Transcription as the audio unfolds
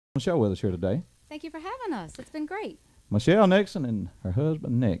The show with us here today. Thank you for having us. It's been great. Michelle Nixon and her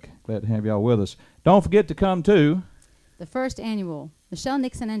husband Nick. Glad to have y'all with us. Don't forget to come to the first annual Michelle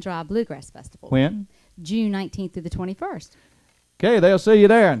Nixon and Dry Bluegrass Festival. When? June 19th through the 21st. Okay, they'll see you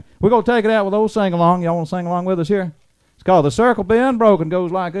there. And we're going to take it out with old sing-along. Y'all want to sing along with us here? It's called The Circle Been Broken.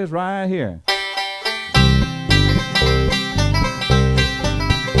 Goes like this right here.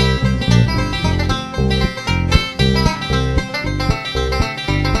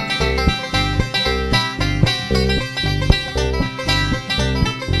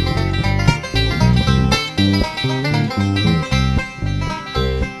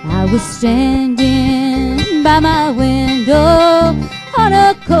 I was standing by my window on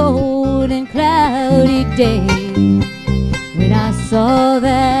a cold and cloudy day when I saw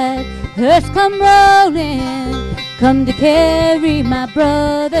that hearse come rolling, come to carry my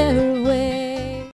brother away.